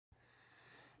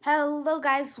Hello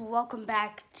guys, welcome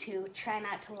back to Try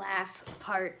Not to Laugh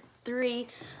Part 3.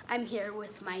 I'm here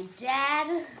with my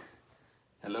dad.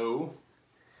 Hello.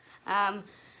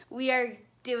 We are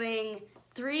doing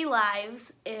 3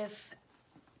 lives. If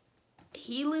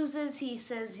he loses, he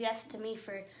says yes to me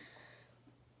for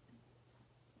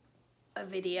a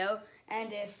video.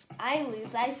 And if I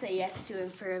lose, I say yes to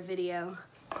him for a video.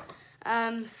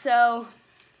 So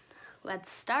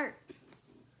let's start.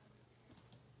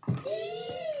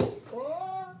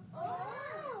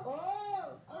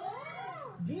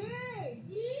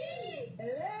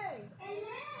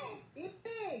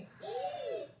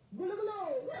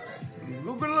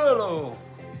 Google.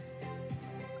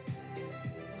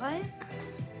 What?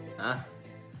 Huh?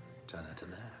 Try not to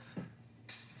laugh.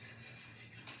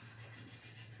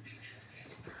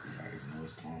 I don't know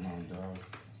what's going on, dog.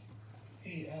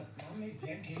 Hey, I made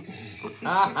pancakes.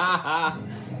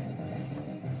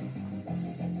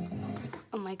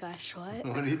 Oh my gosh, what?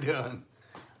 What are you doing?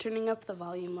 Turning up the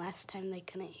volume. Last time they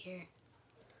couldn't hear.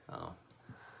 Oh.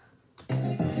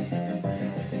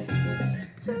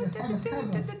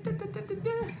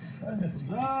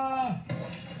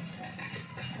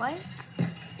 What?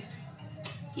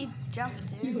 He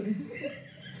jumped, dude.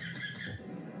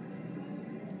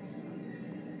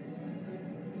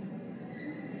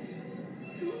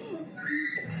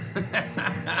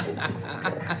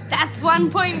 That's 1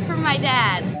 point for my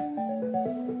dad.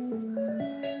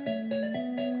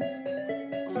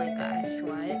 Oh my gosh,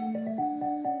 what?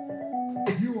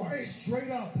 You are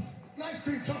straight up. Nice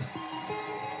pizza.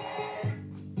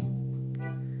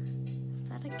 Is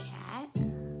that a cat?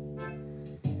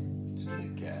 It's a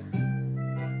big cat.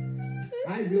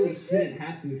 I really shouldn't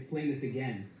have to explain this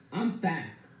again. I'm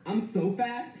fast. I'm so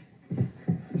fast. What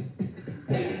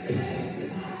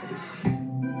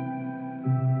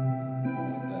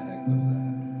the heck was that?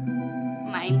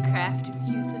 Minecraft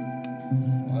music.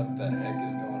 What the heck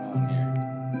is going on here?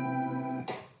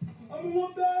 I'm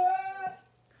whoop that.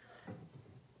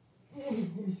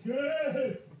 I'm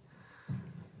scared.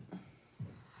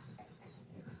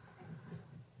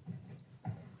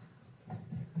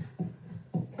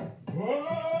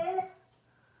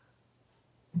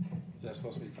 Is that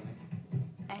supposed to be funny?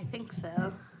 I think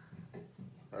so.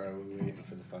 Or are we waiting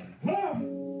for the funny?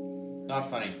 Not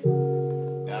funny.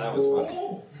 Yeah, that was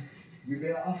funny. You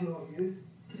get off of you.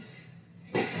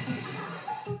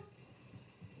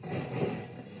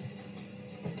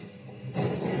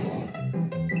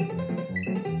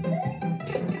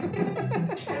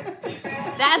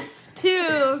 That's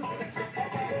 2.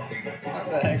 What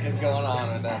the heck is going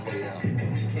on with that video?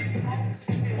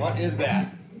 What is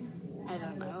that? I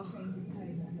don't know.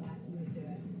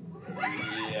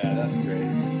 Yeah, that's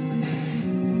great.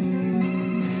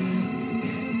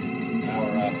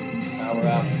 Power up. Power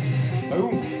up.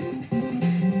 Boom.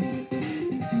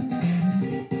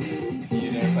 Can you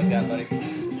dance like that, buddy?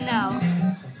 No.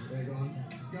 There you go.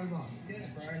 Come on. Get it,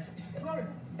 Brian.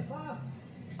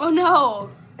 Oh no.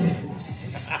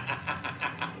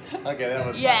 Okay, that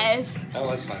was Yes. funny. That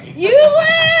was funny. You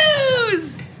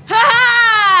lose! Ha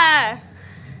ha!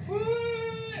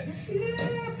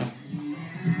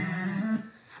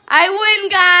 I win,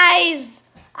 guys!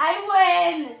 I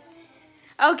win!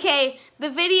 Okay, the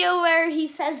video where he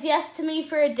says yes to me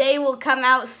for a day will come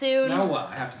out soon. Now what?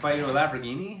 I have to buy you a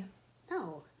Lamborghini?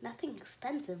 No, nothing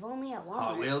expensive, only at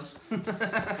Hot Walmart. Wheels?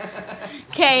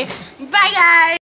 Okay, bye guys!